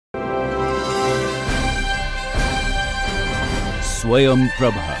Swayam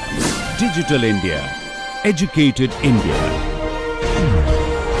Prabha. Digital India. Educated India.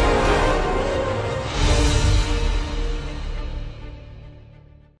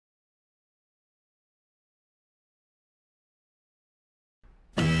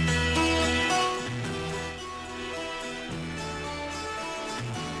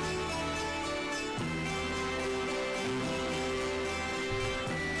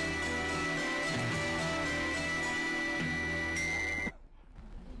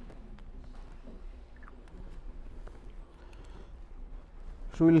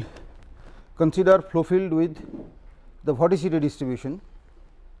 So, we will consider flow field with the vorticity distribution.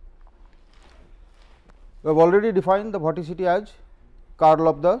 We have already defined the vorticity as curl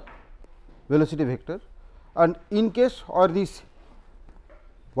of the velocity vector, and in case or this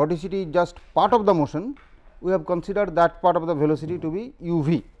vorticity is just part of the motion, we have considered that part of the velocity to be u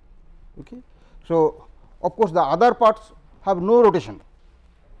v. Okay. So, of course, the other parts have no rotation.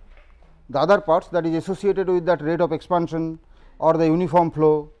 The other parts that is associated with that rate of expansion or the uniform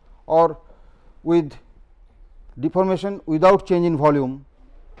flow or with deformation without change in volume,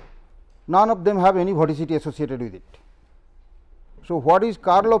 none of them have any vorticity associated with it. So, what is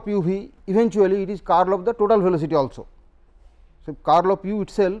curl of u v? Eventually, it is curl of the total velocity also. So, curl of u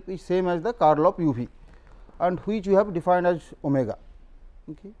itself is same as the curl of u v, and which we have defined as omega.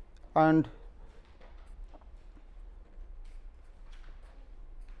 Okay. And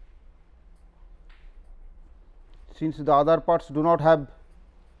since the other parts do not have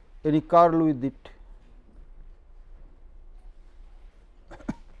any curl with it,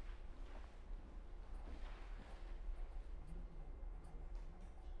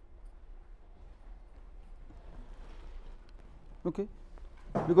 okay,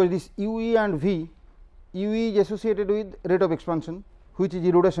 because this u e and v, u e is associated with rate of expansion which is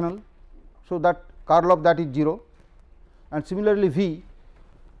irrotational. So, that curl of that is 0, and similarly v,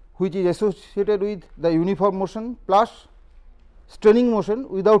 which is associated with the uniform motion plus straining motion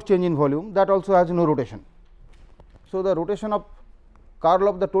without change in volume, that also has no rotation. So, the rotation of curl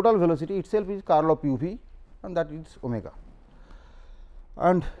of the total velocity itself is curl of u v, and that is omega.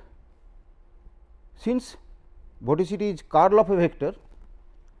 And since vorticity is curl of a vector,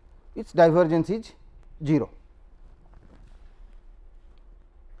 its divergence is 0.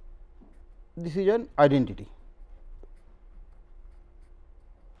 This is an identity.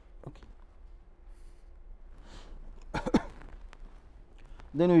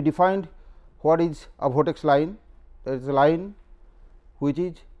 Then we defined what is a vortex line. There is a line which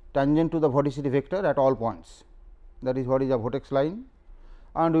is tangent to the vorticity vector at all points, that is what is a vortex line,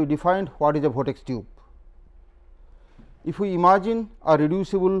 and we defined what is a vortex tube. If we imagine a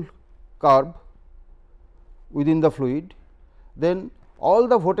reducible curve within the fluid, then all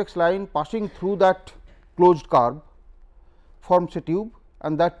the vortex line passing through that closed curve forms a tube,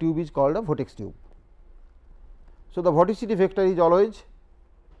 and that tube is called a vortex tube. So, the vorticity vector is always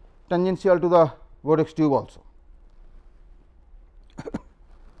tangential to the vortex tube also,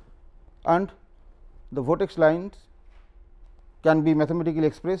 and the vortex lines can be mathematically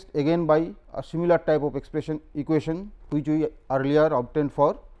expressed again by a similar type of equation which we earlier obtained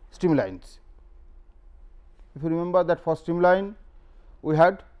for streamlines. If you remember that for streamline we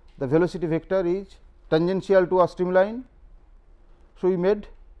had the velocity vector is tangential to a streamline. So, we made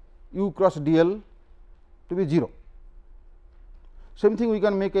u cross d l to be 0. Same thing we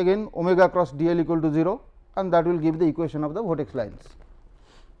can make again omega cross d l equal to 0, and that will give the equation of the vortex lines.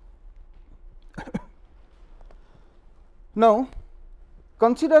 Now,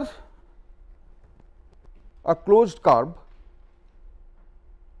 consider a closed curve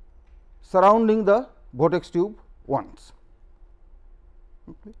surrounding the vortex tube once.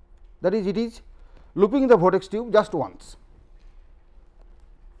 Okay. That is, it is looping the vortex tube just once.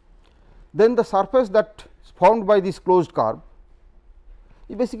 Then the surface that is formed by this closed curve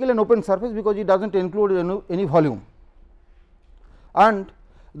is basically an open surface, because it does not include any volume, and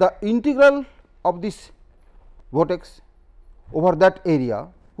the integral of this vortex over that area,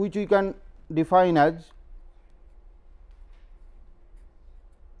 which we can define as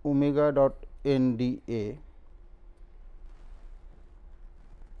omega dot n d a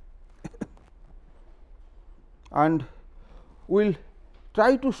and we will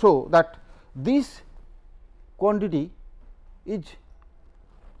try to show that this quantity is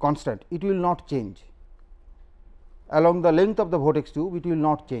constant, it will not change along the length of the vortex tube, it will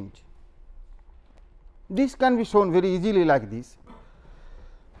not change. This can be shown very easily like this.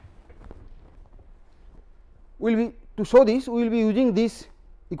 To show this, we will be using this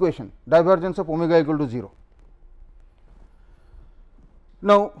equation, divergence of omega equal to 0.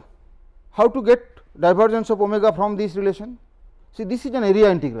 Now, how to get divergence of omega from this relation? See, this is an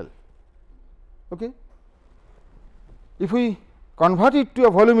area integral. Okay. If we convert it to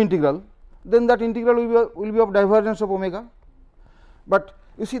a volume integral, then that integral will be of divergence of omega, but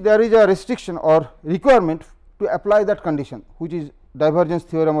you see there is a restriction or requirement to apply that condition, which is divergence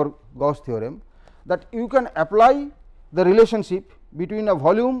theorem or Gauss theorem, that you can apply the relationship between a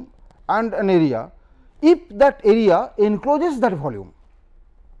volume and an area if that area encloses that volume.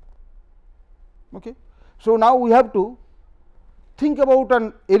 Okay. So, now we have to think about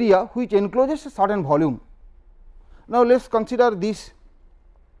an area which encloses a certain volume. Now, let us consider this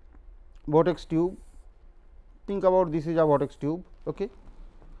vortex tube. Think about this is a vortex tube, okay,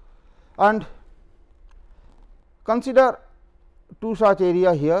 and consider two such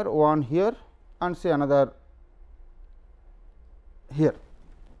area here, one here and say another here.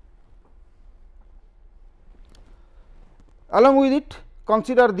 Along with it,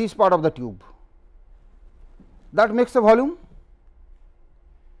 consider this part of the tube, that makes a volume.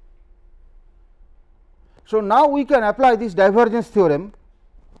 So, now we can apply this divergence theorem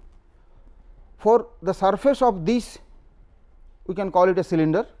for the surface of this, we can call it a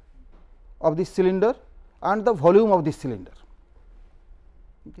cylinder, of this cylinder and the volume of this cylinder.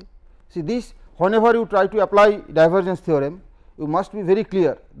 Okay. See, this whenever you try to apply divergence theorem, you must be very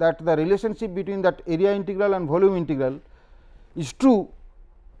clear that the relationship between that area integral and volume integral is true,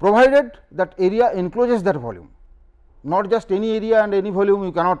 provided that area encloses that volume, not just any area and any volume,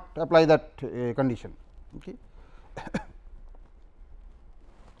 you cannot apply that condition. Okay.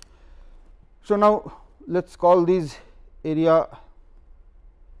 So, now let us call this area,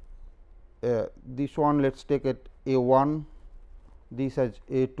 this one let us take it A 1, this as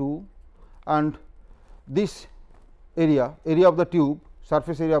A 2 and this area of the tube,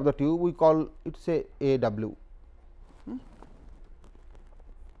 surface area of the tube, we call it say A W.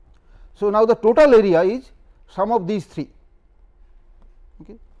 So, now the total area is sum of these three,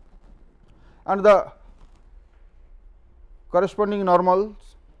 okay, and the corresponding normals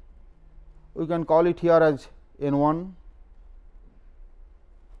we can call it here as N 1,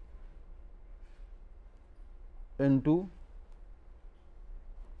 N 2,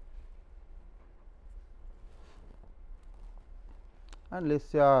 and let us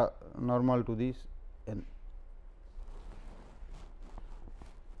say a normal to this N.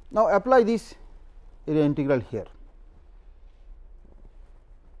 Now, apply this area integral here.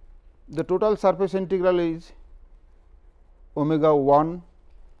 The total surface integral is omega 1,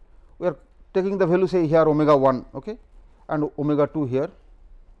 we are taking the value say here omega 1, okay, and omega 2 here,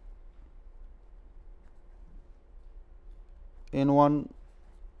 N 1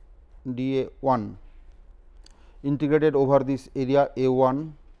 dA 1 integrated over this area A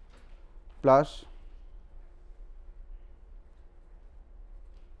 1 plus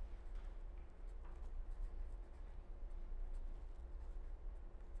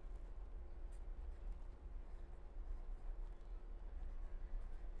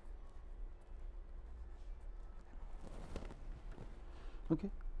okay.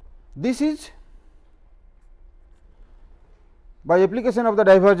 This is by application of the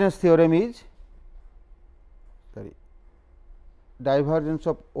divergence theorem is divergence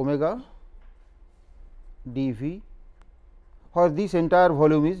of omega dV, where this entire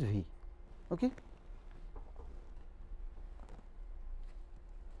volume is V. Okay.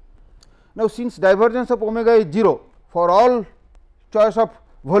 Now, since divergence of omega is 0 for all choice of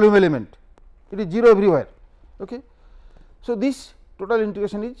volume element, it is 0 everywhere. Okay. So, this total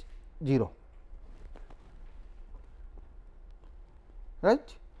integration is 0,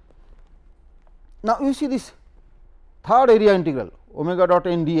 right. Now, you see this third area integral omega dot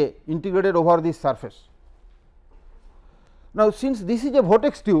n dA integrated over this surface. Now, since this is a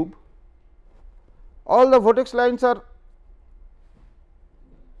vortex tube, all the vortex lines are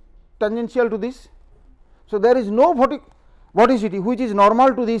tangential to this. So, there is no vorticity which is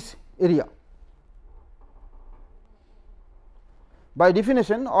normal to this area. By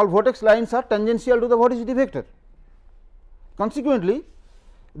definition, all vortex lines are tangential to the vorticity vector. Consequently,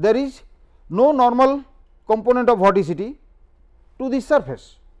 there is no normal component of vorticity to this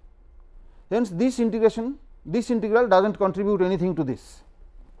surface. Hence, this integral does not contribute anything to this.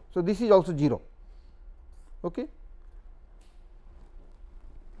 So, this is also 0. Okay.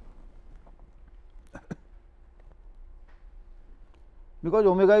 Because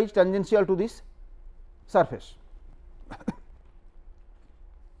omega is tangential to this surface.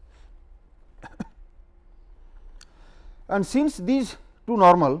 And since these two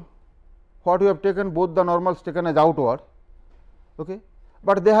normal, what we have taken, both the normals taken as outward, okay,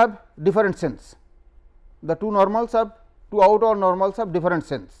 but they have different sense. The two normals have, two outward normals have different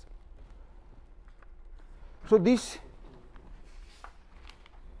sense. So, this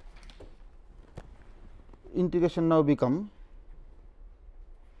integration now become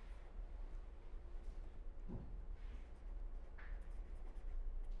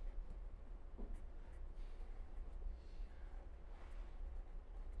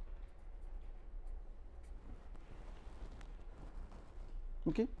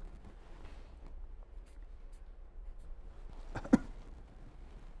okay.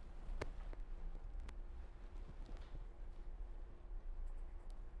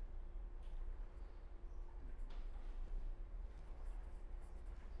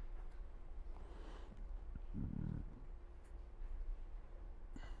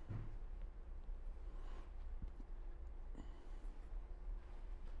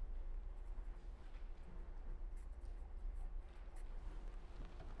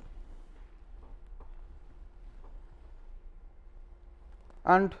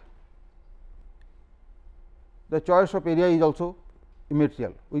 And the choice of area is also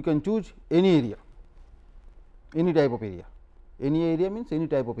immaterial. We can choose any area, any type of area. Any area means any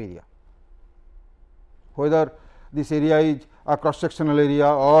type of area. Whether this area is a cross sectional area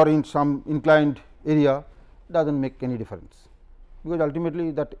or in some inclined area, does not make any difference, because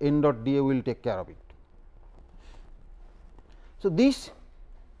ultimately that n dot d a will take care of it. So, these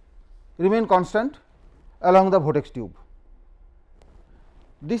remain constant along the vortex tube.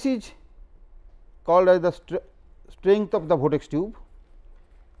 This is called as the strength of the vortex tube.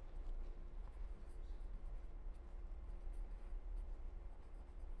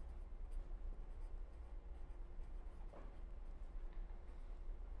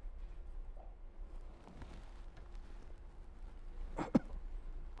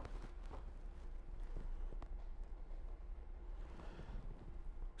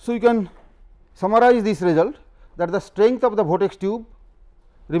 So, you can summarize this result, that the strength of the vortex tube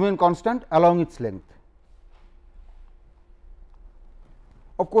remain constant along its length.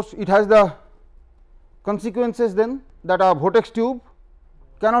 Of course, it has the consequences then, that a vortex tube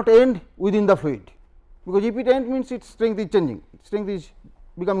cannot end within the fluid, because if it ends means its strength is changing, its strength is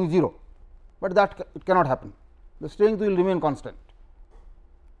becoming 0, but that it cannot happen, the strength will remain constant.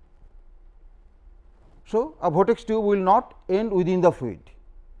 So, a vortex tube will not end within the fluid,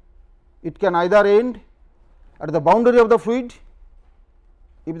 it can either end at the boundary of the fluid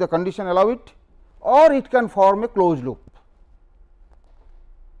if the condition allow it, or it can form a closed loop.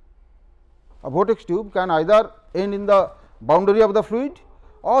 A vortex tube can either end in the boundary of the fluid,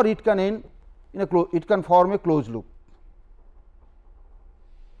 or it can end in it can form a closed loop.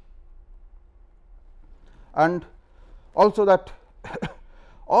 And also that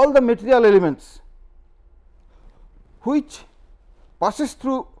all the material elements which passes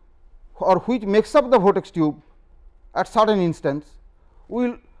through or which makes up the vortex tube at certain instance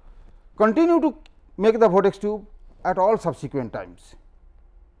will continue to make the vortex tube at all subsequent times.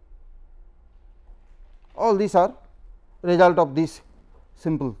 All these are result of this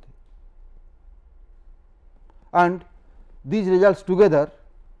simple thing, and these results together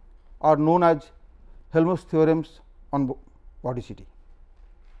are known as Helmholtz theorems on bodicity,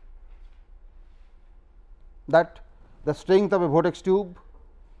 that the strength of a vortex tube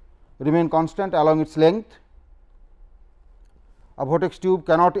remain constant along its length. A vortex tube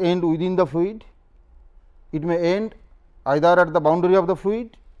cannot end within the fluid, it may end either at the boundary of the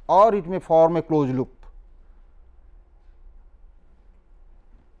fluid, or it may form a closed loop.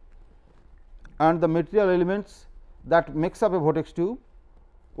 And the material elements that makes up a vortex tube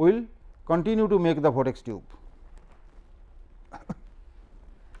will continue to make the vortex tube.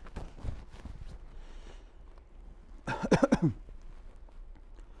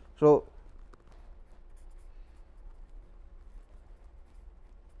 So,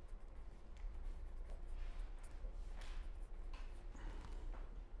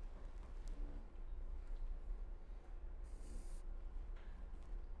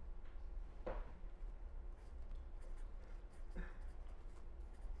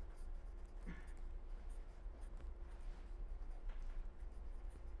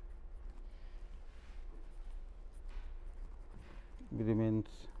 remains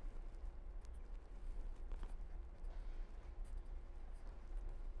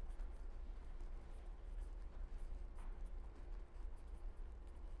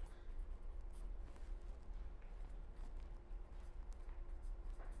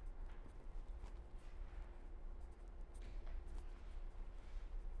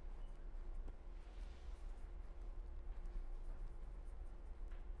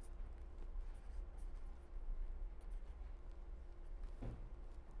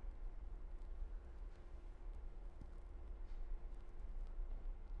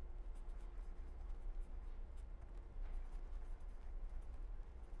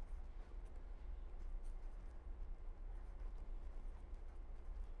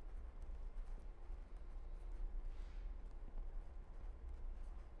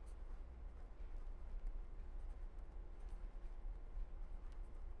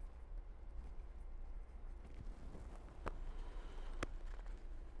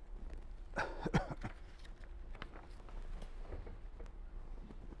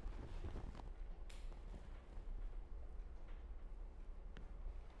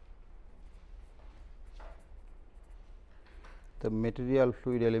the material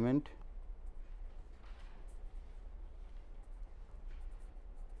fluid element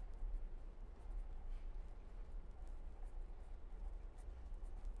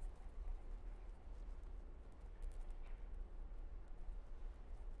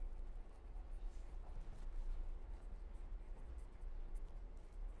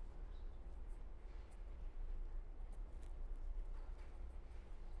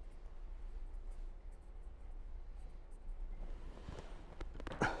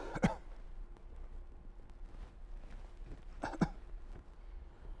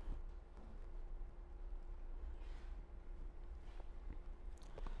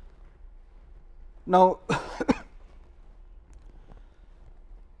now.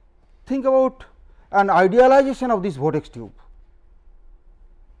 Think about an idealization of this vortex tube,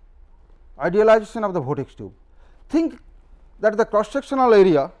 idealization of the vortex tube. Think that the cross sectional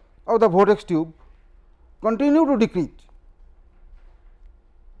area of the vortex tube continue to decrease,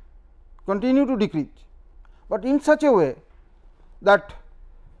 but in such a way that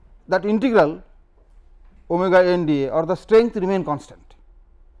integral omega n dA or the strength remain constant.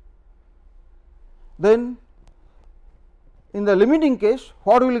 Then in the limiting case,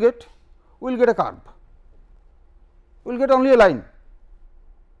 what we will get? We will get a curve, we will get only a line.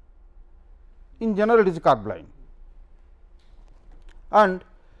 In general, it is a curved line, and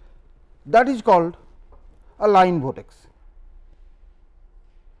that is called a line vortex.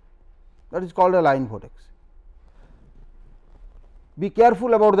 That is called a line vortex. Be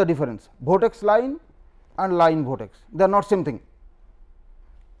careful about the difference, vortex line and line vortex, they are not same thing.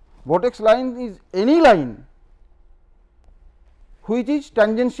 Vortex line is any line which is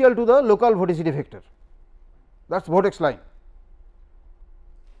tangential to the local vorticity vector, that is vortex line.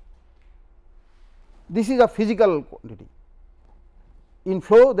 This is a physical quantity. In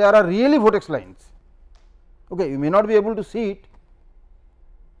flow, there are really vortex lines. Okay, you may not be able to see it,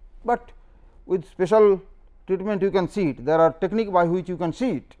 but with special treatment you can see it. There are technique by which you can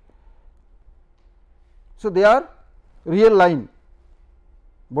see it. So, they are real line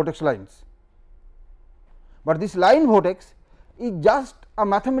vortex lines, but this line vortex is just a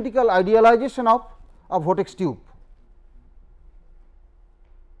mathematical idealization of a vortex tube.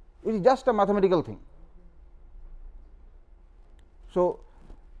 It is just a mathematical thing. So,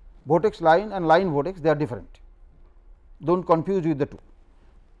 vortex line and line vortex, they are different, do not confuse with the two.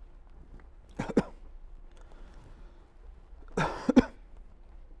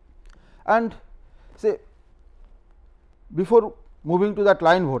 And say, before moving to that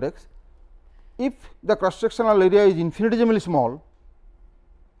line vortex, if the cross sectional area is infinitesimally small,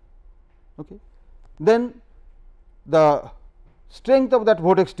 okay, then the strength of that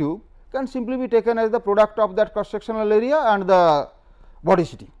vortex tube can simply be taken as the product of that cross sectional area and the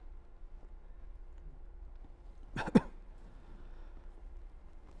vorticity.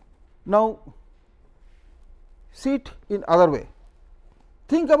 Now, see it in other way.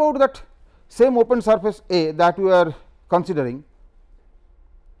 Think about that same open surface A that we are considering.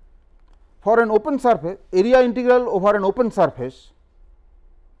 For an open surface, area integral over an open surface,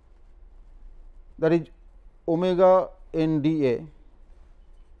 that is omega n dA,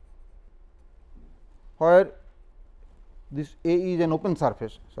 where this A is an open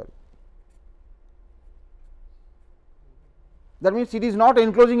surface, that means it is not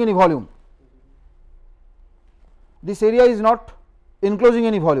enclosing any volume. This area is not enclosing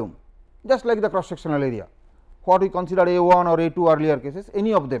any volume, just like the cross sectional area, what we consider A1 or A2 earlier cases,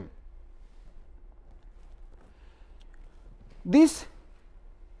 any of them. This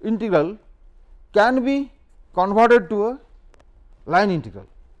integral can be converted to a line integral.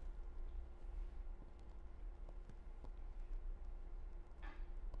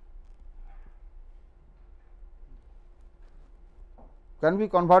 Can be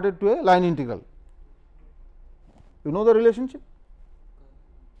converted to a line integral. You know the relationship?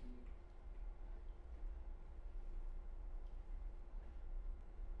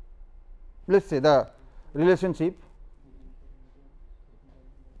 Let us say the relationship,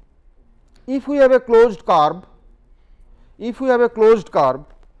 if we have a closed curve,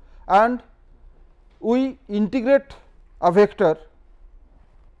 and we integrate a vector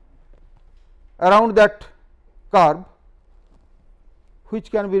around that curve,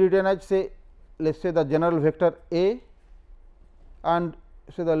 which can be written as, say, let us say the general vector A, and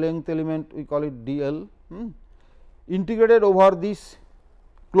say the length element we call it dl, integrated over this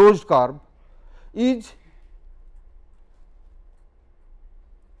closed curve is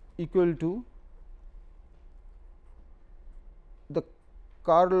equal to the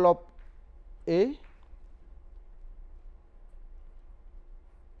curl of A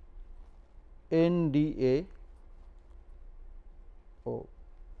n dA Oh,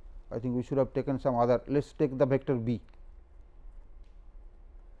 I think we should have taken some other. Let us take the vector b,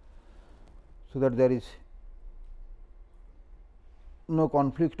 so that there is no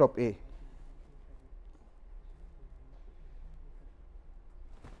conflict of A.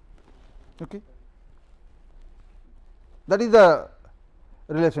 Okay. That is the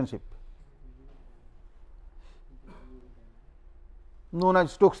relationship known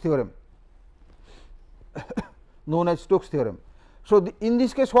as Stokes theorem. Known as Stokes theorem. So, in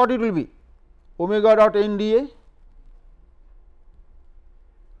this case what it will be? Omega dot n dA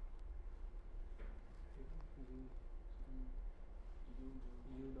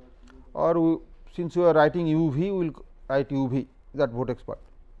or since we are writing u v, we will write u v, that vortex part,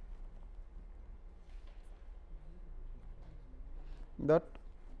 that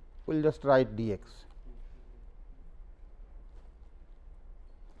we will just write dx,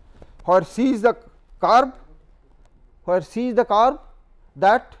 where C is the curve,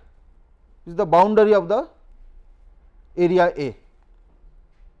 that is the boundary of the area A.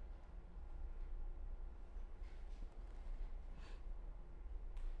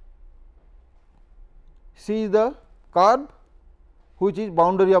 C is the curve which is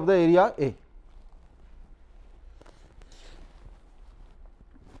boundary of the area A.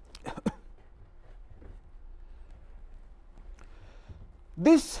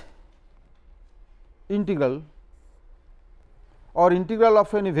 This integral or integral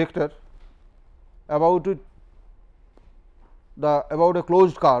of any vector about a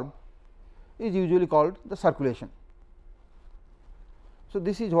closed curve is usually called the circulation. So,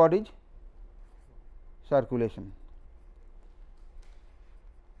 this is what is circulation.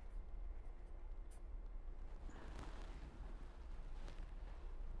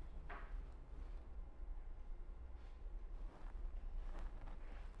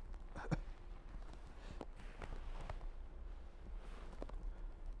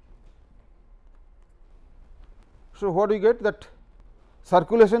 So, what do you get? That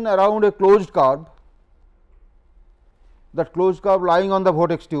circulation around a closed curve, that closed curve lying on the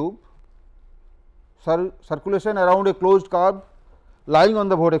vortex tube, circulation around a closed curve lying on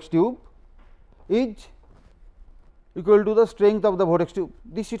the vortex tube is equal to the strength of the vortex tube.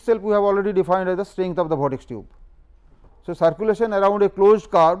 This itself we have already defined as the strength of the vortex tube. So, circulation around a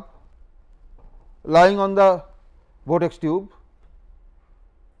closed curve lying on the vortex tube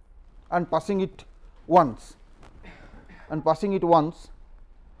and passing it once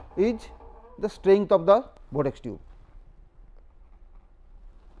is the strength of the vortex tube.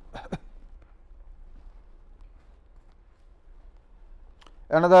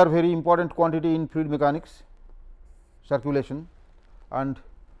 Another very important quantity in fluid mechanics, circulation, and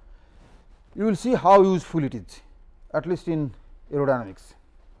you will see how useful it is, at least in aerodynamics,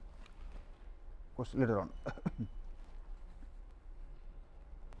 of course later on.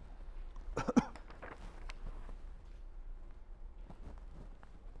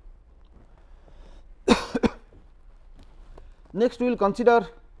 Next, we will consider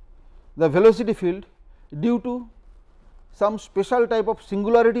the velocity field due to some special type of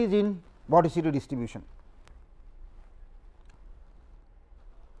singularities in vorticity distribution.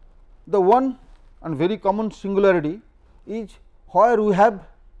 The one and very common singularity is where we have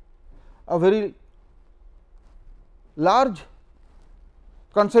a very large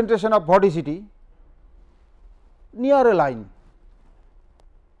concentration of vorticity near a line,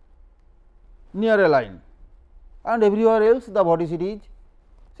 and everywhere else the vorticity is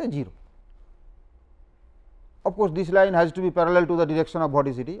say 0. Of course, this line has to be parallel to the direction of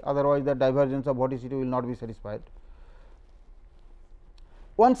vorticity, otherwise the divergence of vorticity will not be satisfied.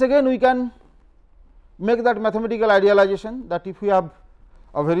 Once again, we can make that mathematical idealization, that if we have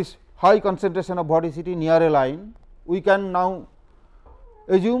a very high concentration of vorticity near a line, we can now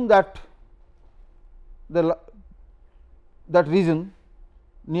assume that that region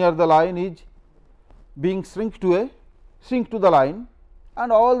near the line is being shrink to the line,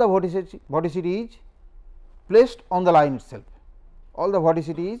 and all the vorticity is placed on the line itself. All the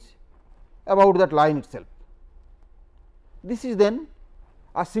vorticity is about that line itself. This is then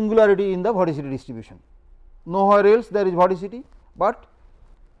a singularity in the vorticity distribution. Nowhere else there is vorticity, but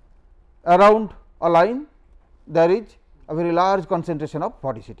around a line there is a very large concentration of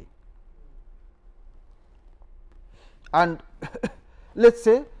vorticity. And let us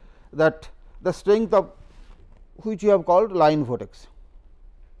say that the strength of which you have called line vortex.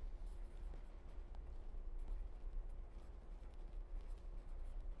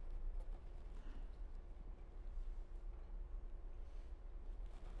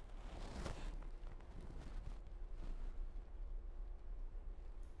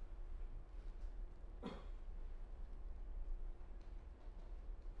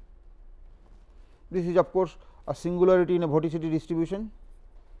 This is of course a singularity in a vorticity distribution.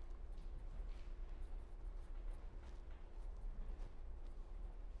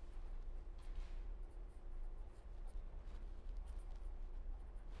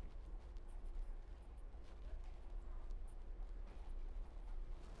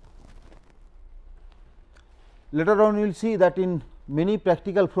 Later on we will see that in many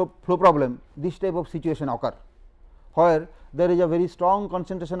practical flow problem this type of situation occur, where there is a very strong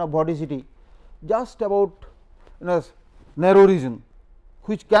concentration of vorticity just about in a narrow region,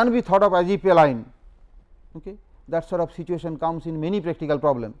 which can be thought of as if a line. Okay. That sort of situation comes in many practical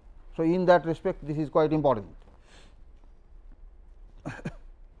problem. So, in that respect this is quite important.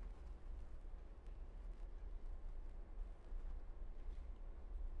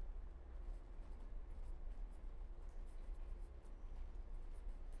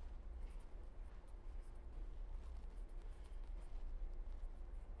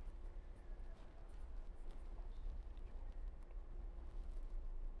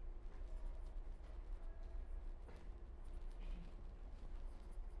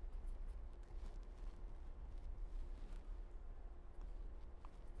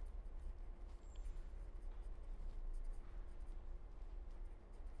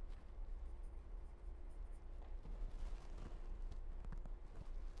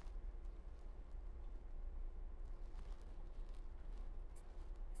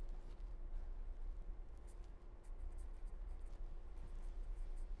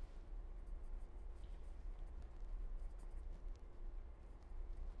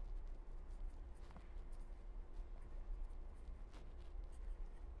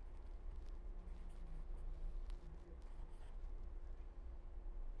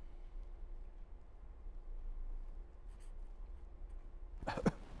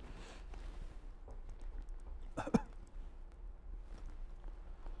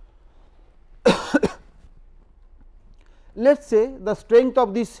 Let us say the strength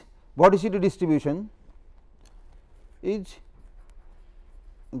of this vorticity distribution is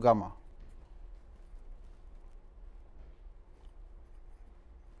gamma.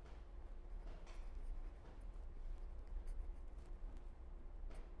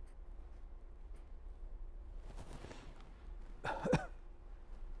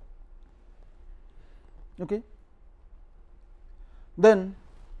 Okay. Then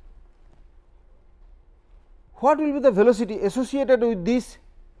what will be the velocity associated with this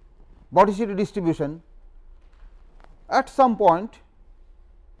vorticity distribution at some point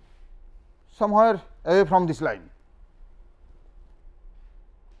somewhere away from this line?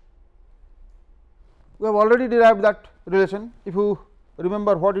 We have already derived that relation. If you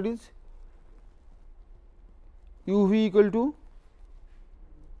remember what it is, u v equal to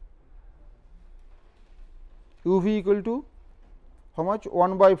how much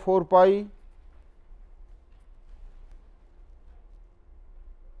 1 by 4 pi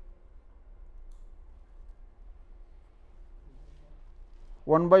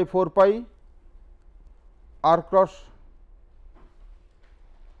r cross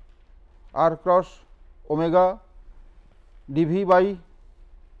omega dv by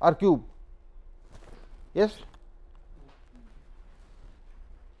r cube. Yes.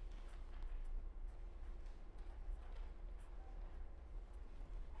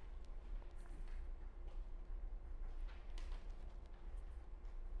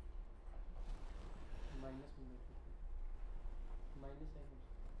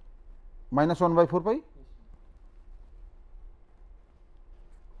 Minus 1 by 4 pi.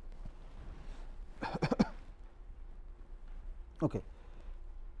 Okay.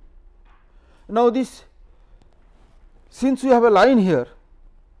 Now, this since we have a line here,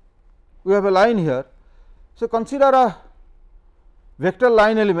 so consider a vector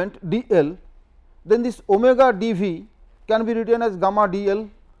line element d l, then this omega d v can be written as gamma d l.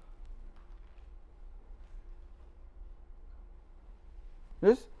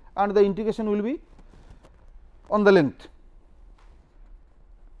 Yes, and the integration will be on the length.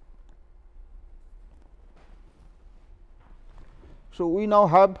 So, we now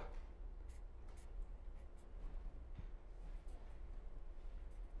have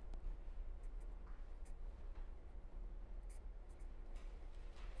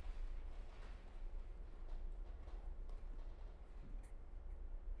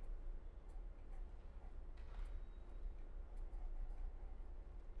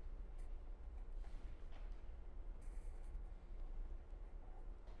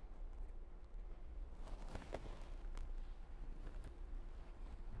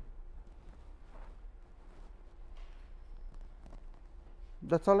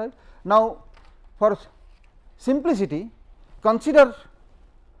that is all right. Now, for simplicity consider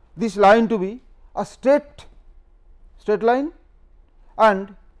this line to be a straight line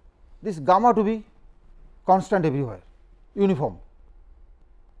and this gamma to be constant everywhere, uniform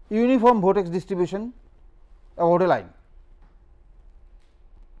vortex distribution about a line.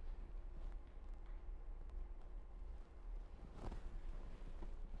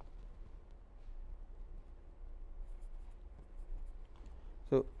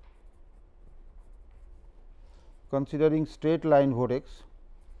 So, considering straight line vortex,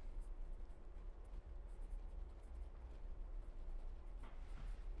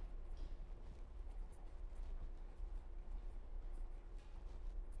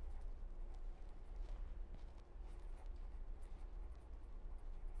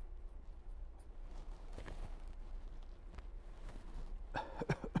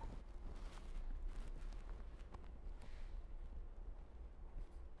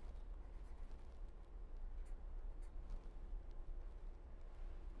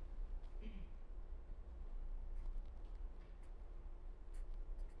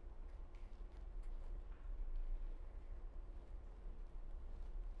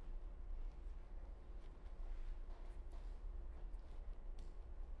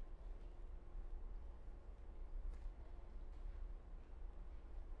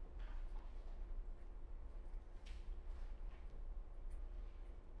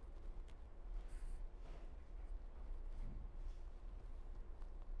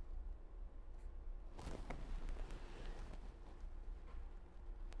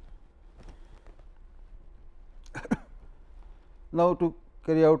 now to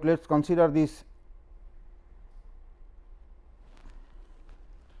carry out, let us consider this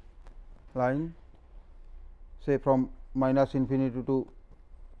line, say from minus infinity to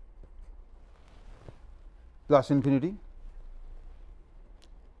plus infinity.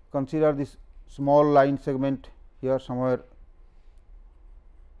 Consider this small line segment here somewhere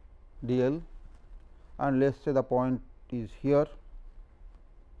dl, and let us say the point is here.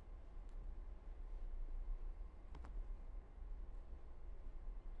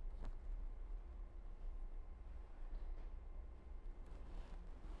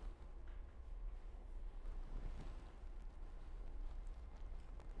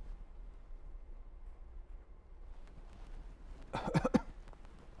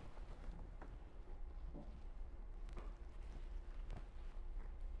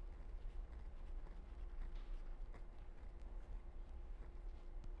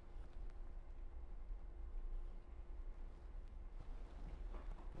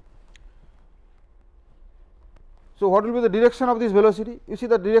 So, what will be the direction of this velocity? You see,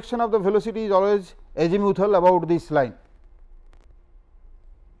 the direction of the velocity is always azimuthal about this line.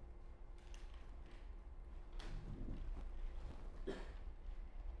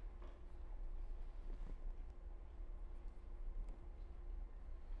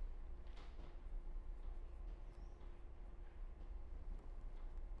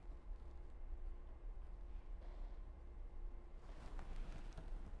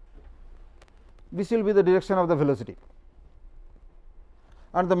 This will be the direction of the velocity,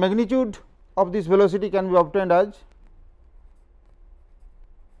 and the magnitude of this velocity can be obtained as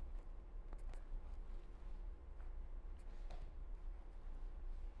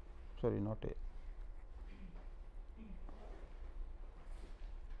not a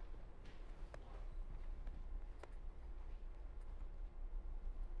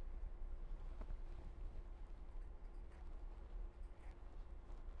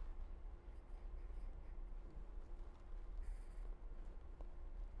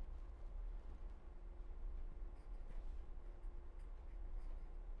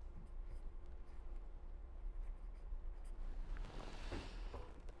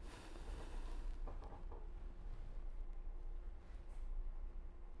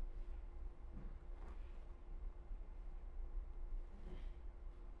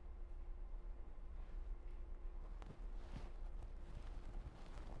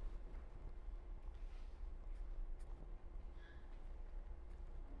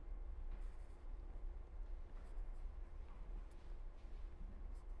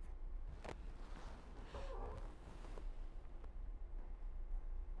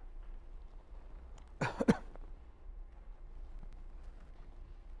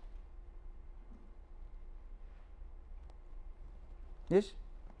yes.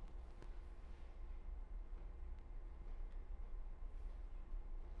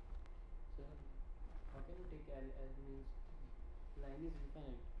 So, how can you take L as means line is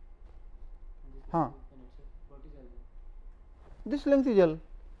infinite and this Huh. is infinite. So, what is L then? This length is L.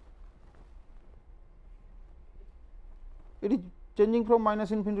 It is changing from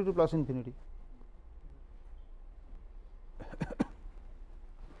minus infinity to plus infinity.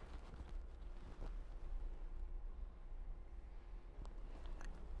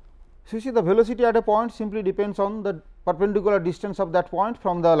 So, you see the velocity at a point simply depends on the perpendicular distance of that point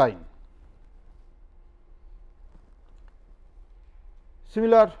from the line.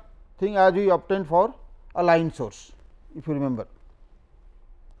 Similar thing as we obtained for a line source, if you remember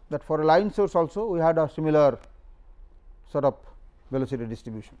that for a line source also we had a similar sort of velocity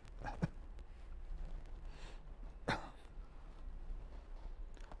distribution.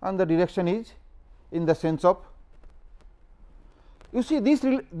 And the direction is in the sense of, you see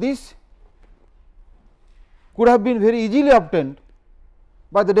this could have been very easily obtained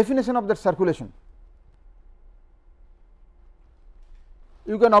by the definition of that circulation.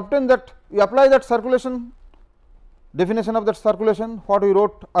 You can obtain that, you apply that circulation definition of that circulation, what we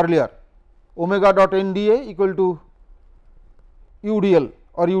wrote earlier, omega dot n dA equal to udl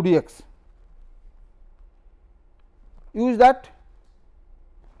or udx. Use that,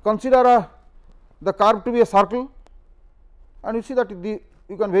 consider the curve to be a circle, and you see that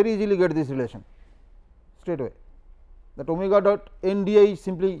you can very easily get this relation straight away, that omega dot n dA is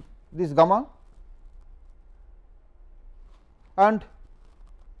simply this gamma, and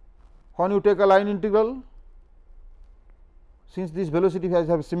when you take a line integral, since this velocity has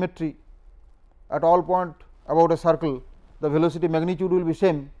have symmetry at all point about a circle, the velocity magnitude will be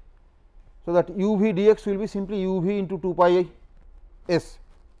same. So, that u v dx will be simply u v into 2 pi s,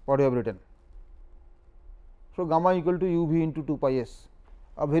 what you have written. So, gamma equal to u v into 2 pi s,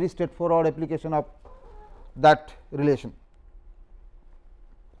 a very straightforward application of that relation.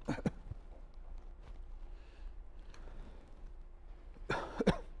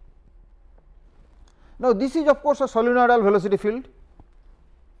 Now, this is of course a solenoidal velocity field,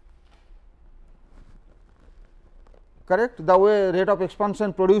 correct, the way rate of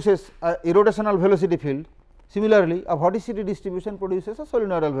expansion produces a rotational velocity field. Similarly, a vorticity distribution produces a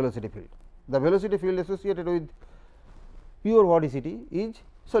solenoidal velocity field. The velocity field associated with pure vorticity is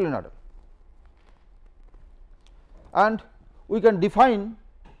solenoidal, and we can define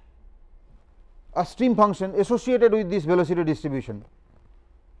a stream function associated with this velocity distribution.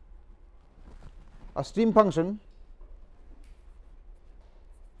 A stream function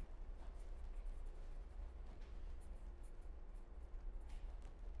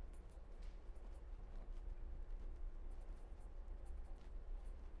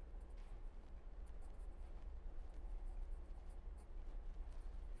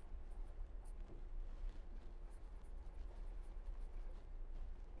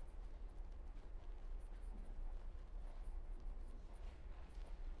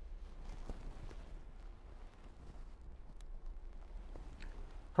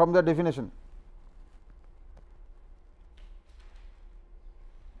from the definition.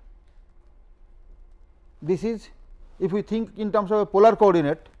 This is, if we think in terms of a polar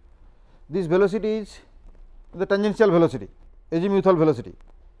coordinate, this velocity is the tangential velocity, azimuthal velocity.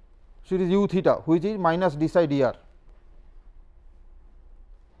 So, it is u theta, which is minus d psi dr,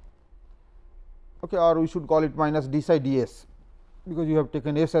 okay, or we should call it minus d psi ds, because you have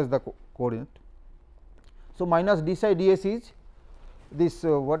taken s as the coordinate. So, minus d psi ds is this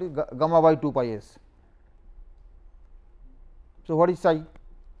what is gamma by 2 pi s. So, what is psi?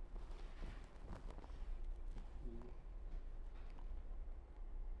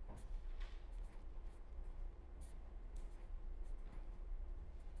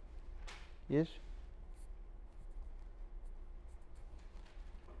 Yes.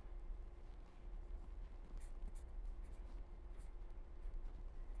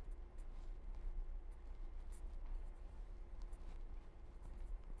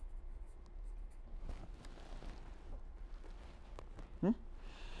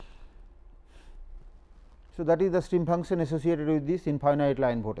 So, that is the stream function associated with this infinite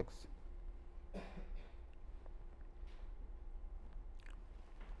line vortex.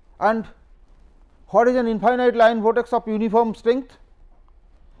 And what is an infinite line vortex of uniform strength?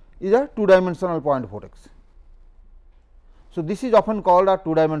 Is a 2-dimensional point vortex. So, this is often called a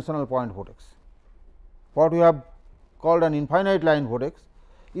 2-dimensional point vortex. What we have called an infinite line vortex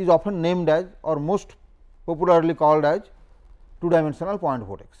is often named as, or most popularly called as, 2-dimensional point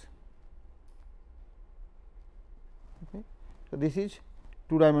vortex. Okay. So, this is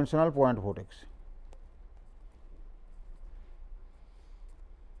 2-dimensional point vortex.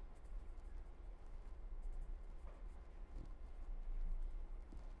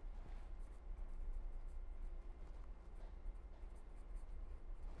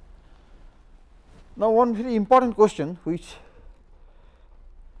 Now, one very important question which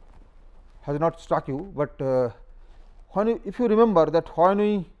has not struck you, but when you, if you remember that when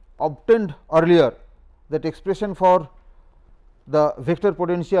we obtained earlier that expression for the vector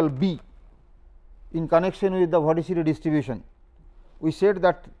potential B in connection with the vorticity distribution, we said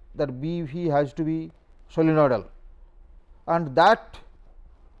that that B v has to be solenoidal, and that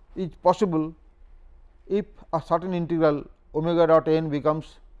is possible if a certain integral omega dot n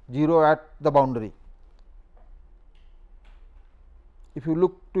becomes 0 at the boundary. If you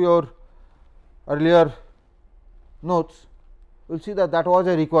look to your earlier notes, you will see that that was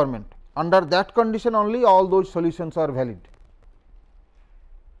a requirement. Under that condition only all those solutions are valid.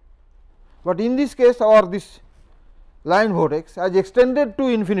 But in this case, or this line vortex as extended to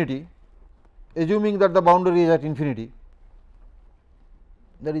infinity, assuming that the boundary is at infinity,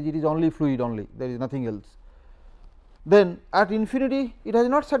 that is, it is only fluid only, there is nothing else. Then at infinity it has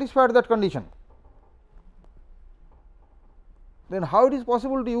not satisfied that condition. Then how it is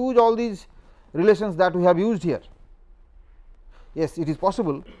possible to use all these relations that we have used here? Yes, it is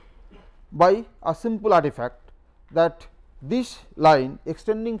possible by a simple artifact, that this line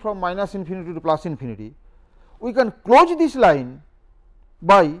extending from minus infinity to plus infinity, we can close this line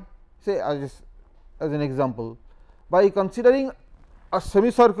by, say as an example, by considering a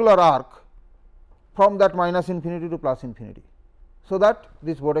semicircular arc from that minus infinity to plus infinity. So, that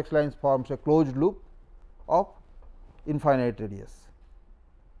this vortex lines forms a closed loop of infinite radius.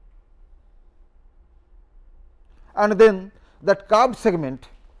 And then that curved segment,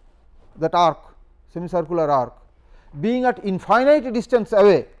 that arc, semicircular arc, being at infinite distance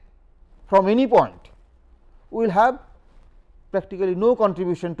away from any point, we will have practically no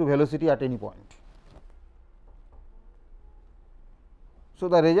contribution to velocity at any point. So,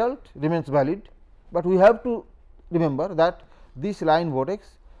 the result remains valid, but we have to remember that this line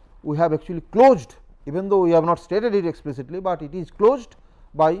vortex we have actually closed, even though we have not stated it explicitly, but it is closed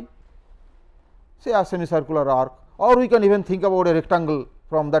by, say, a semicircular arc, or we can even think about a rectangle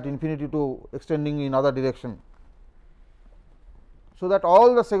from that infinity to extending in other direction. So, that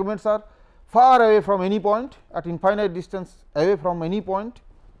all the segments are far away from any point, at infinite distance away from any point,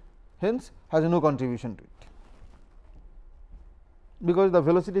 hence has no contribution to it, because the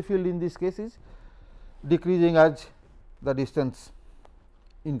velocity field in this case is decreasing as the distance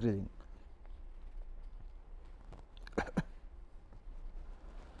increasing.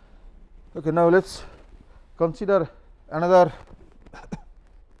 Okay, now let us consider another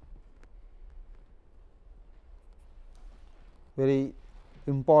very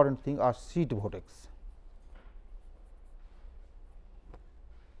important thing, are seat vortex.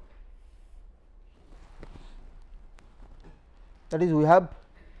 That is, we have,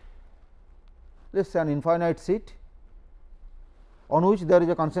 let us say, an infinite seat on which there is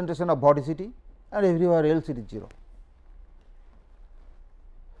a concentration of vorticity, and everywhere else it is 0.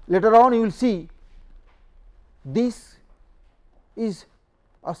 Later on you will see this is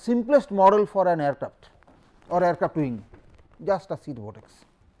a simplest model for an aircraft or aircraft wing, just a seat vortex.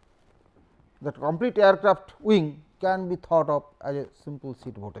 The complete aircraft wing can be thought of as a simple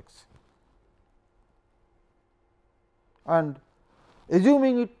seat vortex, and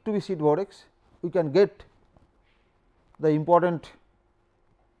assuming it to be seat vortex, we can get the important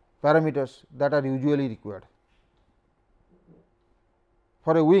parameters that are usually required.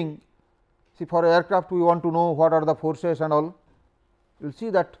 For a wing, see, for a aircraft we want to know what are the forces and all, you will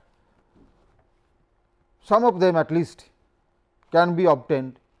see that some of them at least can be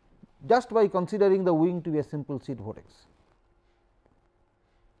obtained just by considering the wing to be a simple seat vortex.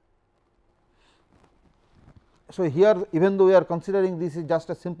 So, here even though we are considering this is just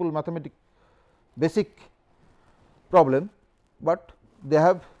a simple mathematic basic problem, but they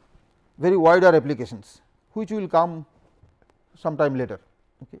have very wider applications, which will come sometime later.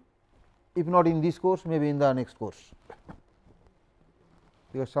 Okay. If not in this course, maybe in the next course,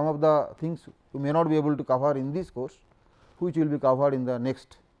 because some of the things we may not be able to cover in this course, which will be covered in the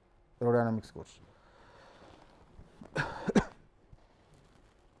next aerodynamics course.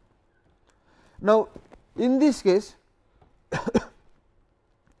 Now, in this case,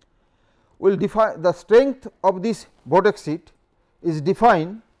 we will define the strength of this vortex seat is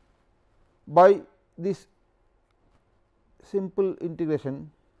defined by this simple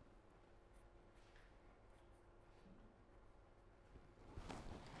integration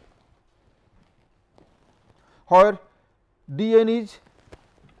where dn is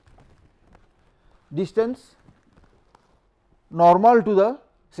distance normal to the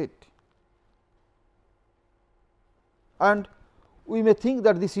seat, and we may think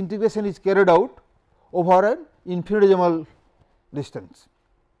that this integration is carried out over an infinitesimal distance.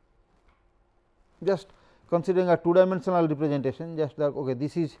 Just considering a two dimensional representation, just that okay,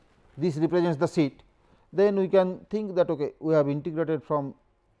 this represents the seat, then we can think that okay, we have integrated from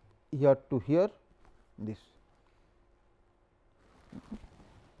here to here this.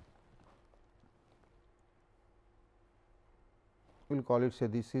 we will call it, say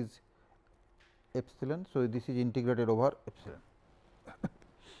this is epsilon. So, this is integrated over epsilon.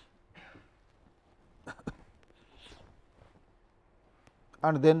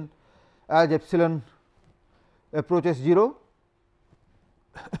 And then as epsilon approaches 0,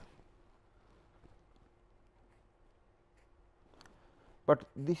 but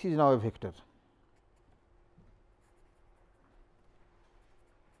this is now a vector.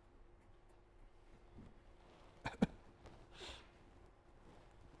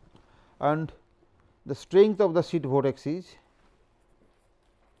 And the strength of the sheet vortex is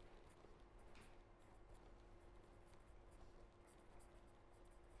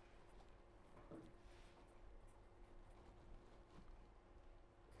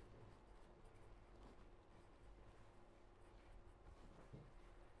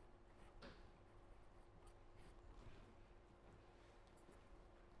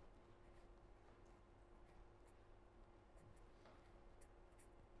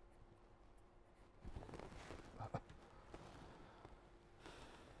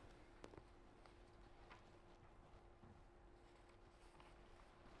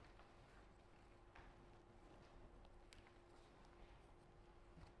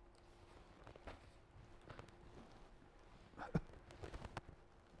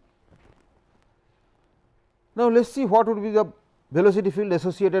now. Let us see what would be the velocity field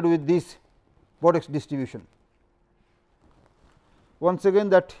associated with this vortex distribution. Once again,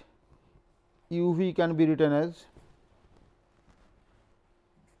 that u v can be written as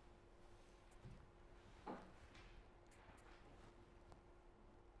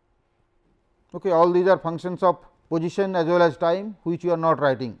all these are functions of position as well as time, which you are not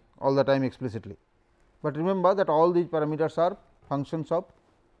writing all the time explicitly, but remember that all these parameters are functions of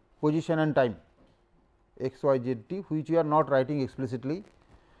position and time x, y, z, t, which you are not writing explicitly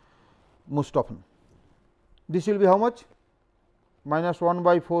most often. This will be how much? Minus 1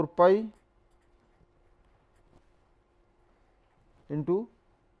 by 4 pi into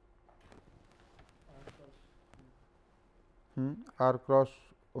r cross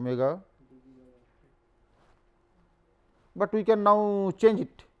omega, but we can now change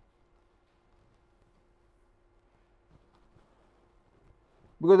it,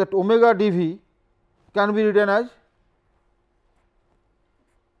 because that omega dV can be written as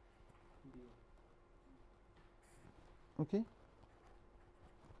okay.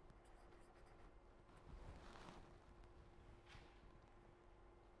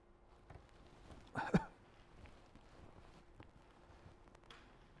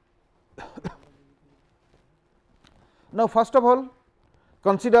 Now, first of all,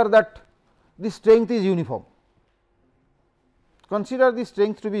 consider that the strength is uniform. Consider the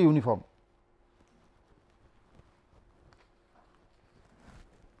strength to be uniform.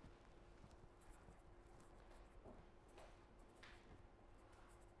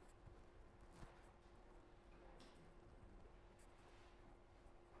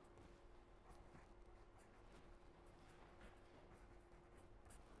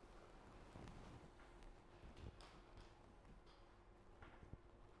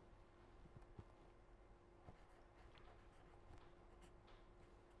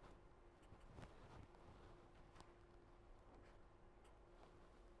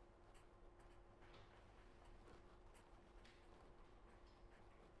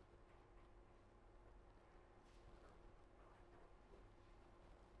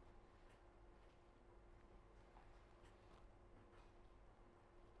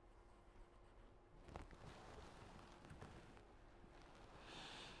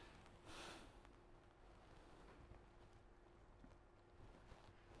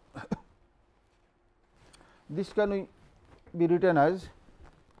 This can be written as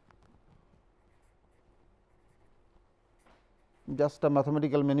just a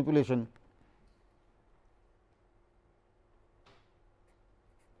mathematical manipulation.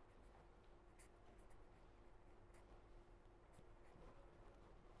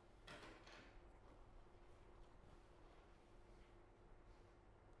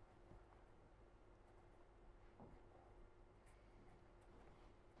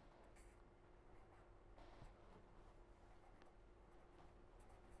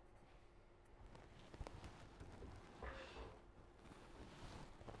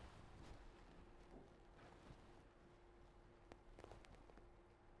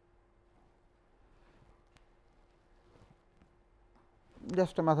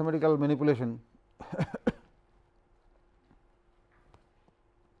 Just a mathematical manipulation.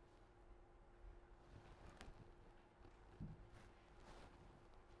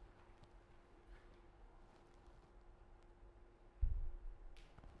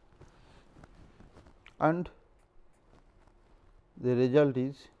 And the result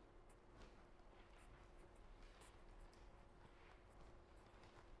is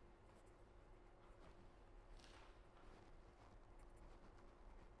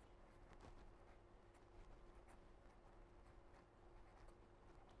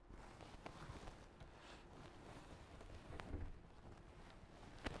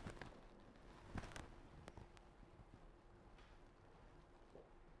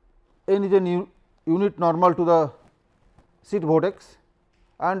n is a unit normal to the seat vortex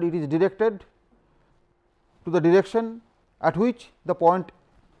and it is directed to the direction at which the point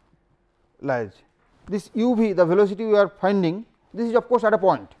lies. This u v, the velocity we are finding, this is of course at a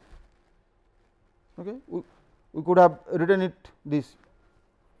point. Okay. We could have written it this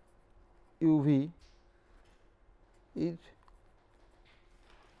u v is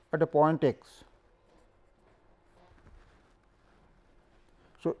at a point x.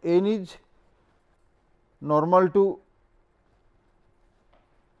 So, n is normal to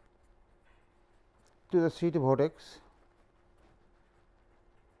the seat vortex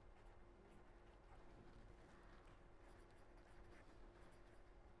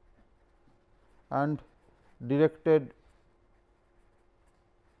and directed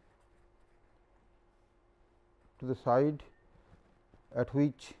to the side at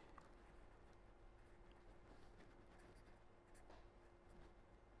which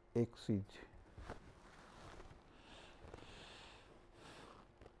x is.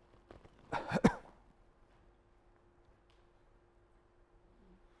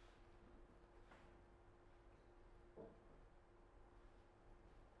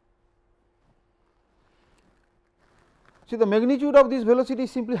 See, the magnitude of this velocity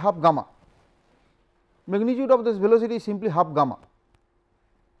is simply half gamma. Magnitude of this velocity is simply half gamma,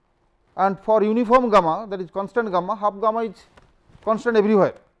 and for uniform gamma, that is constant gamma, half gamma is constant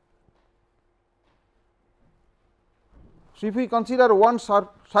everywhere. So, if we consider one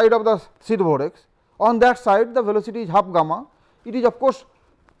side of the seat vortex, on that side the velocity is half gamma. It is of course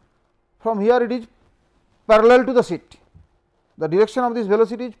from here it is parallel to the seat. The direction of this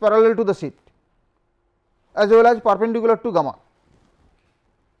velocity is parallel to the seat as well as perpendicular to gamma.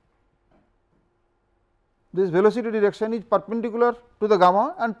 This velocity direction is perpendicular to the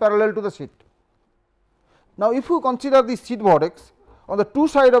gamma and parallel to the seat. Now, if you consider this seat vortex on the two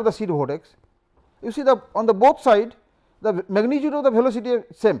sides of the seat vortex, you see the on the both side the magnitude of the velocity is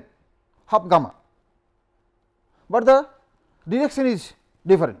same, half gamma, but the direction is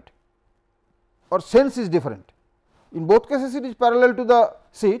different or sense is different. In both cases it is parallel to the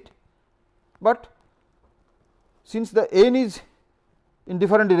seat, but since the n is in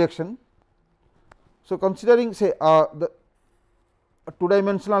different direction. So, considering say the two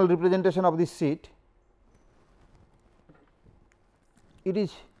dimensional representation of this seat, it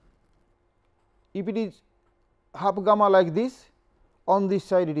is if it is half gamma like this, on this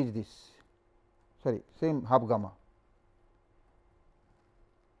side it is this, sorry, same half gamma.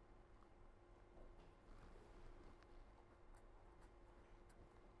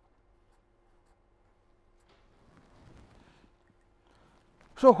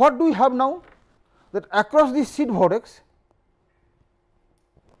 So, what do we have now? That across this seat vortex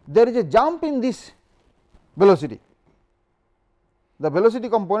there is a jump in this velocity. The velocity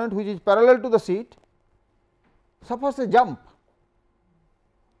component which is parallel to the seat suffers a jump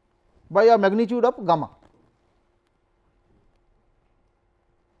by a magnitude of gamma,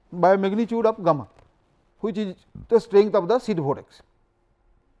 which is the strength of the seat vortex.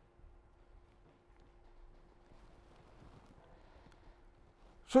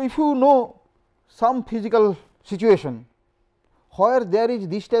 So, if you know some physical situation where there is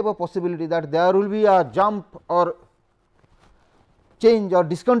this type of possibility that there will be a jump or change or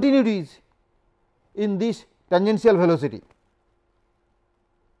discontinuities in this tangential velocity,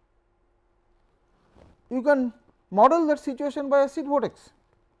 you can model that situation by a seat vortex.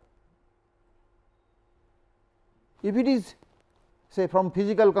 If it is say from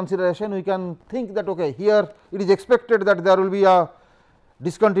physical consideration, we can think that okay, here it is expected that there will be a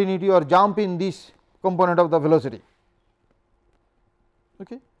discontinuity or jump in this component of the velocity.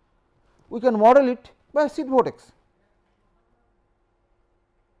 Okay. We can model it by a seat vortex,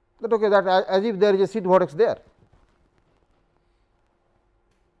 that okay, that as if there is a seat vortex there,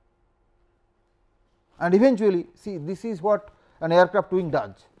 and eventually see this is what an aircraft wing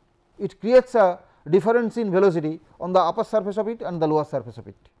does. It creates a difference in velocity on the upper surface of it and the lower surface of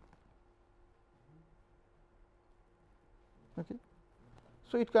it. Okay.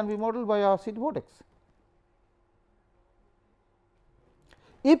 So, it can be modeled by a seat vortex.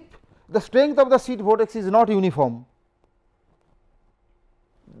 If the strength of the seat vortex is not uniform,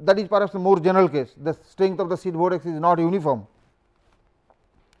 that is perhaps a more general case, the strength of the seat vortex is not uniform,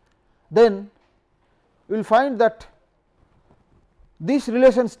 then you will find that this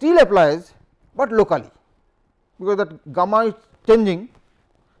relation still applies, but locally, because that gamma is changing.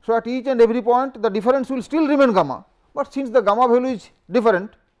 So, at each and every point the difference will still remain gamma, but since the gamma value is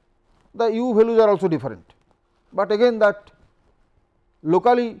different, the u values are also different, but again that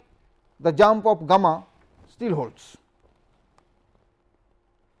locally the jump of gamma still holds.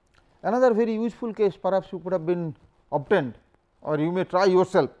 Another very useful case perhaps you could have been obtained, or you may try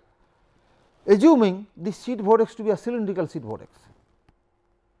yourself, assuming this sheet vortex to be a cylindrical sheet vortex.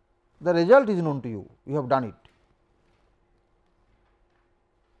 The result is known to you, you have done it.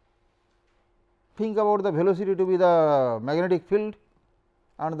 Think about the velocity to be the magnetic field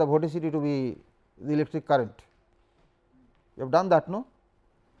and the vorticity to be the electric current. You have done that, no?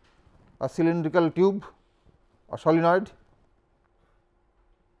 A cylindrical tube, a solenoid.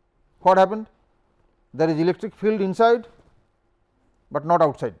 What happened? There is electric field inside, but not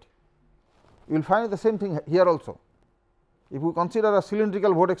outside. You will find the same thing here also. If you consider a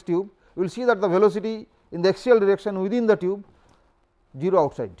cylindrical vortex tube, you will see that the velocity in the axial direction within the tube 0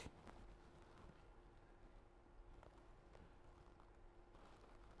 outside.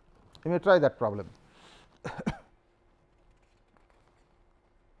 You may try that problem.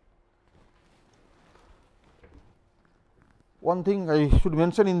 One thing I should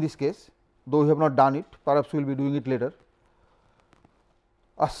mention in this case, though we have not done it, perhaps we will be doing it later.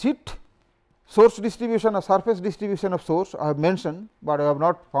 A sheet source distribution, a surface distribution of source I have mentioned, but I have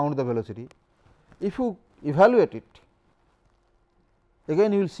not found the velocity. If you evaluate it,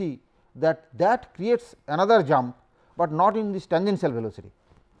 again you will see that that creates another jump, but not in this tangential velocity,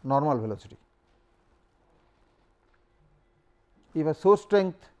 normal velocity. If a source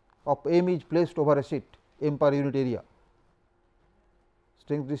strength of m is placed over a sheet, m per unit area,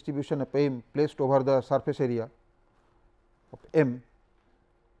 strength distribution of m placed over the surface area of m,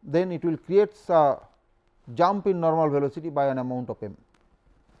 then it will create a jump in normal velocity by an amount of m.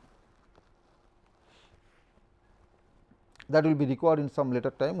 That will be required in some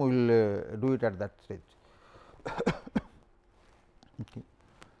later time, we will do it at that stage. Okay.